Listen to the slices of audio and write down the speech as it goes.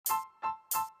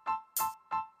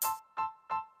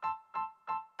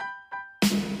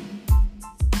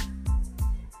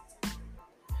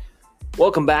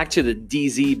Welcome back to the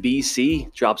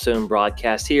DZBC Drop Zone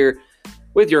broadcast here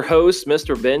with your host,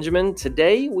 Mr. Benjamin.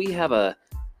 Today we have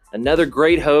another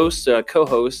great host,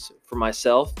 co-host for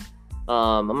myself.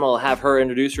 I'm going to have her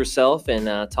introduce herself and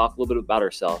talk a little bit about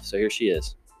herself. So here she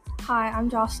is. Hi, I'm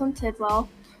Jocelyn Tidwell.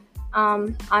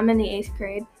 I'm in the 8th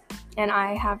grade, and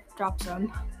I have Drop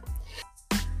Zone.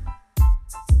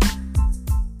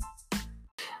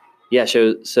 Yeah,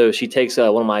 so she takes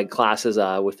one of my classes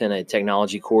within a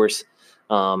technology course.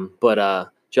 But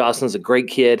Jocelyn's a great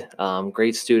kid,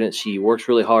 great student. She works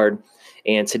really hard.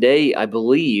 And today, I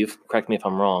believe, correct me if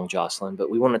I'm wrong, Jocelyn, but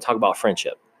we want to talk about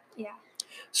friendship. Yeah.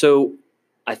 So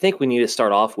I think we need to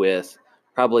start off with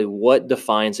probably what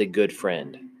defines a good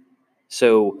friend.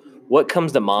 So what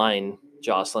comes to mind,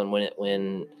 Jocelyn,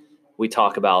 when we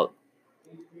talk about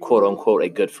quote unquote a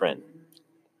good friend?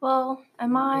 Well,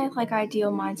 in my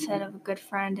ideal mindset of a good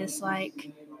friend is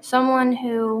someone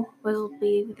who will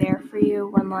be there for you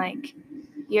when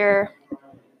you're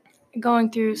going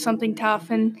through something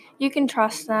tough, and you can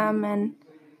trust them, and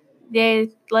they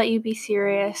let you be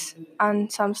serious on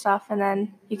some stuff, and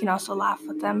then you can also laugh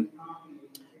with them.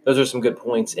 Those are some good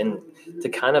points. And to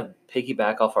kind of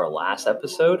piggyback off our last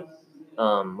episode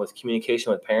with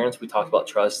communication with parents, we talked about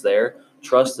trust there.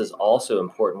 Trust is also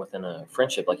important within a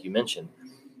friendship, like you mentioned.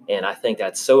 And I think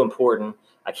that's so important.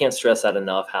 I can't stress that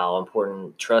enough, how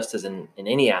important trust is in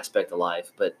any aspect of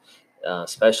life, but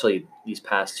especially these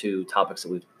past two topics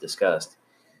that we've discussed.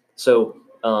 So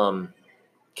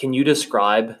can you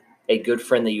describe a good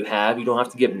friend that you have? You don't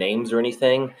have to give names or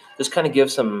anything. Just kind of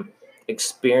give some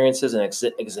experiences and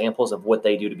examples of what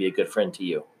they do to be a good friend to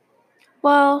you.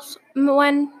 Well,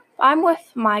 when I'm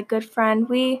with my good friend,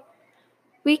 we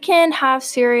can have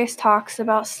serious talks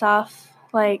about stuff,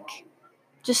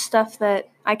 just stuff that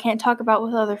I can't talk about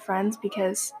with other friends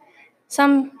because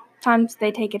sometimes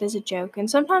they take it as a joke and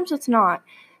sometimes it's not.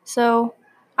 So,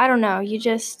 I don't know, you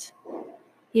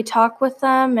talk with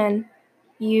them and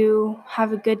you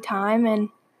have a good time, and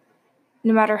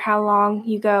no matter how long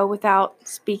you go without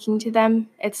speaking to them,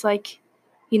 it's like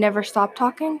you never stop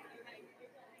talking.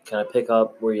 Kind of pick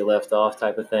up where you left off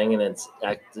type of thing, and it's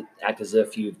act as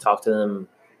if you've talked to them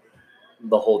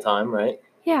the whole time, right?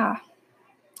 Yeah.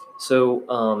 So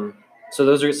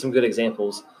those are some good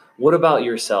examples. What about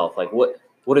yourself? Like what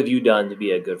have you done to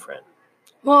be a good friend?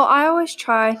 Well, I always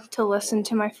try to listen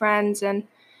to my friends and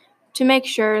to make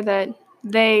sure that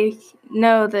they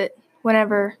know that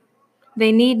whenever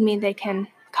they need me, they can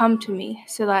come to me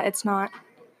so that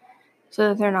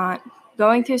they're not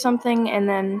going through something and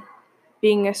then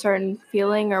being a certain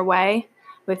feeling or way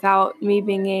without me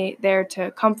being there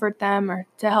to comfort them or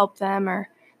to help them or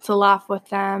to laugh with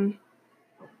them.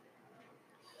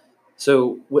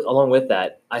 So along with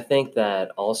that, I think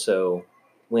that also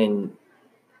when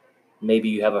maybe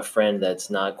you have a friend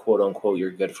that's not quote unquote your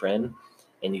good friend,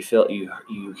 and you feel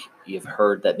you've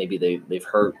heard that maybe they've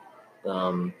hurt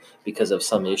because of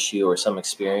some issue or some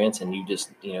experience, and you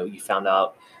just you found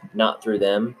out not through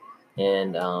them,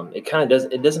 and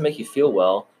it doesn't make you feel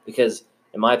well because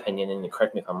in my opinion, and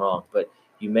correct me if I'm wrong, but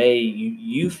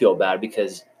you feel bad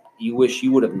because you wish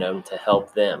you would have known to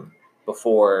help them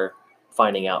before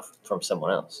finding out from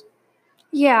someone else.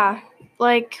 Yeah,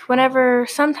 whenever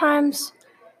sometimes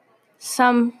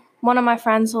one of my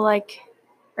friends will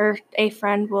or a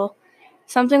friend will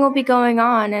something will be going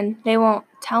on and they won't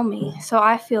tell me. So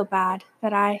I feel bad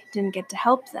that I didn't get to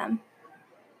help them.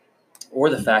 Or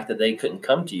the fact that they couldn't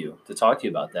come to you to talk to you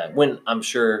about that. When I'm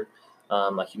sure,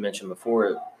 like you mentioned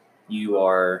before, you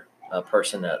are a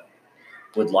person that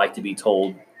would like to be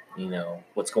told,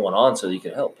 what's going on so that you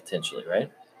could help potentially,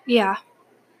 right? Yeah.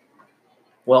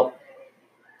 Well,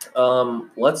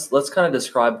 let's kind of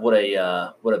describe what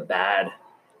a bad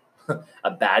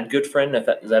a bad good friend.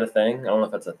 Is that a thing? I don't know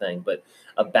if that's a thing, but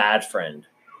a bad friend.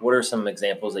 What are some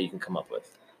examples that you can come up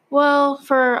with? Well,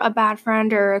 for a bad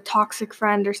friend or a toxic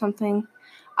friend or something,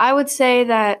 I would say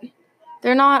that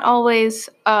they're not always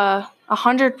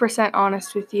 100%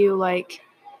 honest with you.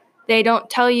 They don't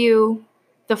tell you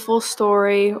the full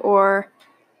story, or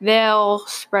they'll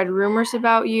spread rumors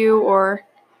about you, or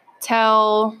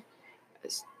tell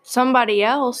somebody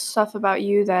else stuff about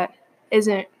you that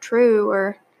isn't true,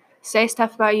 or say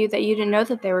stuff about you that you didn't know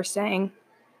that they were saying.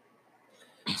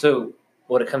 So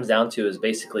what it comes down to is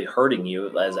basically hurting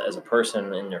you as a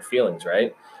person in your feelings,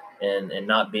 right? And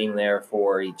not being there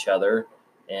for each other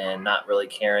and not really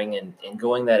caring and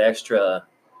going that extra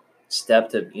step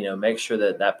to, make sure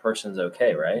that that person's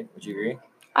okay, right? Would you agree?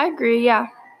 I agree, yeah.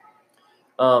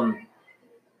 Um,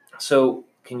 so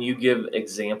can you give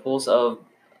examples of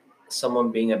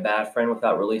someone being a bad friend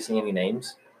without releasing any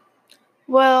names?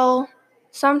 Well,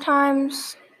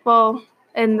 sometimes, well,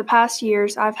 in the past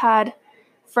years, I've had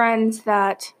friends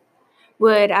that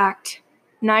would act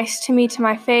nice to me to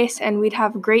my face and we'd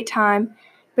have a great time,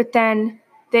 but then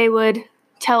they would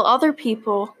tell other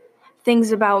people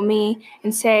things about me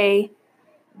and say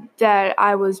that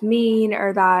I was mean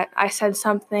or that I said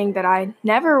something that I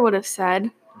never would have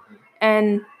said.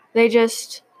 And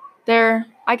they're,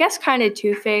 I guess, kind of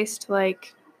two-faced,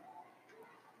 like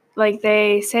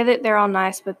they say that they're all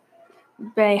nice, but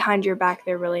behind your back,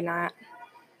 they're really not.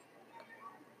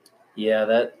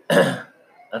 Yeah,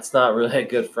 that's not really a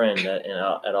good friend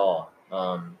at all.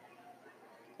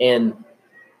 And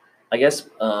I guess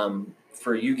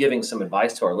for you giving some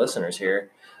advice to our listeners here,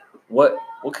 what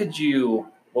would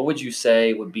you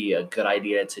say would be a good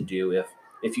idea to do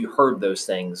if you heard those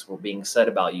things were being said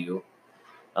about you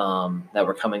that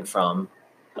were coming from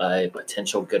a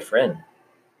potential good friend?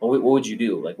 What would you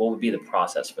do? Like, what would be the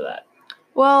process for that?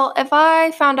 Well, if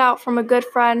I found out from a good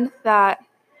friend that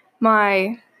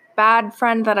my bad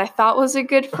friend that I thought was a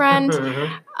good friend,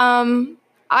 I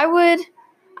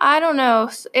don't know.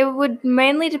 It would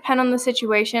mainly depend on the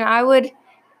situation. I would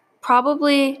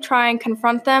probably try and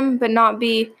confront them, but not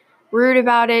be rude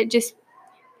about it. Just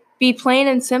be plain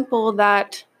and simple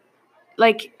that,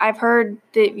 like, I've heard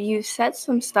that you said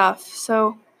some stuff.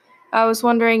 So I was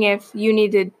wondering if you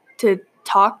needed to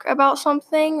talk about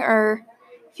something or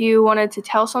if you wanted to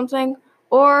tell something,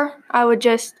 or I would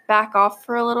just back off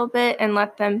for a little bit and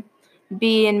let them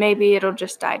be, and maybe it'll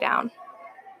just die down.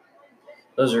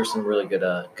 Those are some really good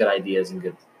ideas and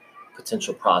good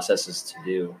potential processes to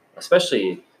do,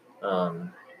 especially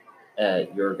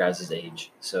at your guys'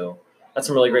 age. So that's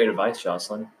some really great advice,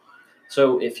 Jocelyn.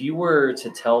 So if you were to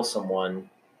tell someone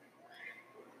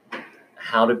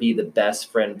how to be the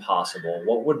best friend possible,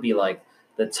 what would be like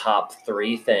the top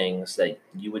 3 things that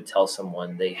you would tell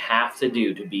someone they have to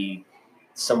do to be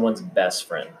someone's best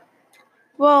friend?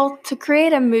 Well, to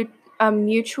create a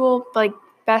mutual, like,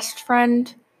 best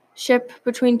friendship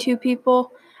between two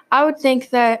people, I would think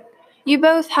that you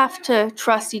both have to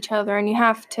trust each other and you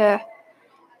have to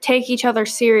take each other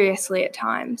seriously at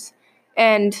times.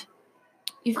 And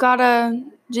you've got to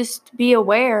just be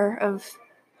aware of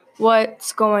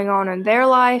what's going on in their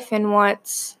life and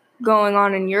what's going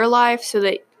on in your life so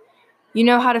that you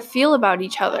know how to feel about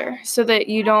each other, so that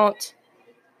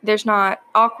there's not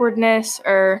awkwardness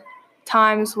or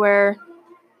times where,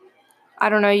 I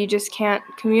don't know, you just can't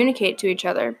communicate to each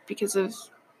other because of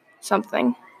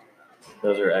something.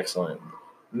 Those are excellent.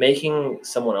 Making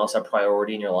someone else a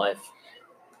priority in your life,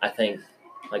 I think,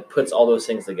 like puts all those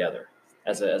things together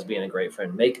as being a great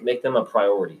friend. Make them a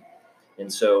priority.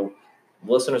 And so,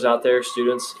 listeners out there,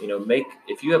 students,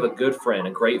 if you have a good friend,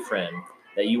 a great friend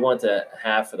that you want to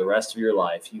have for the rest of your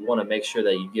life, you want to make sure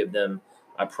that you give them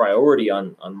a priority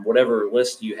on whatever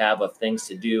list you have of things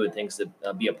to do and things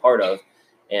to be a part of.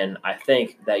 And I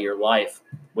think that your life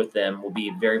with them will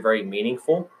be very, very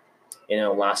meaningful and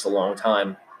it'll last a long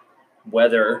time,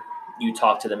 whether you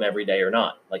talk to them every day or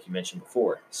not, like you mentioned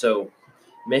before. So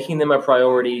making them a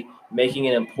priority, making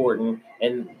it important,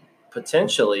 and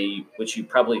potentially, which you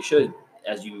probably should,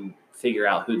 as you figure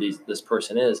out who this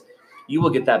person is, you will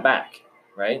get that back,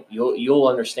 right? You'll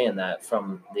understand that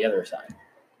from the other side.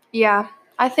 Yeah,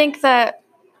 I think that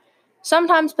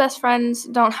sometimes best friends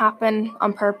don't happen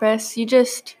on purpose. You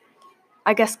just,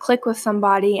 I guess, click with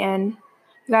somebody and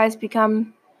you guys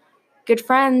become good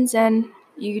friends and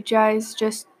you guys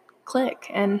just click.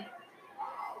 And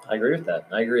I agree with that.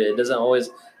 I agree. It doesn't always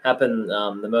happen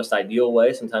the most ideal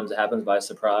way. Sometimes it happens by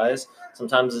surprise.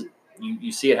 Sometimes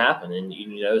you see it happen and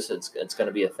you notice it's going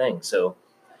to be a thing. So,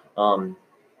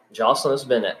 Jocelyn, this has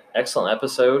been an excellent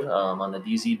episode on the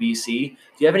DZBC. Do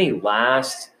you have any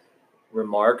last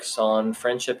remarks on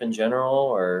friendship in general,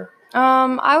 or?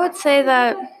 I would say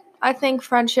that I think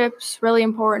friendship's really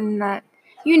important, that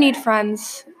you need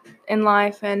friends in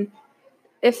life, and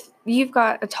if you've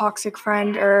got a toxic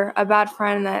friend or a bad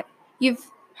friend that you've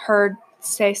heard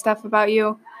say stuff about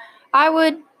you, I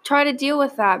would try to deal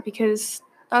with that because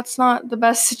that's not the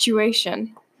best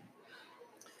situation.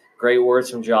 Great words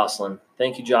from Jocelyn.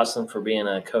 Thank you, Jocelyn, for being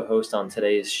a co-host on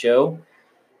today's show.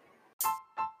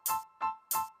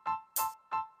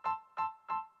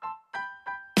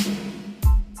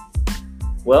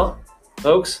 Well,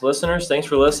 folks, listeners, thanks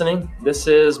for listening. This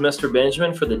is Mr.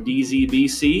 Benjamin for the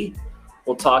DZBC.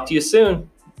 We'll talk to you soon.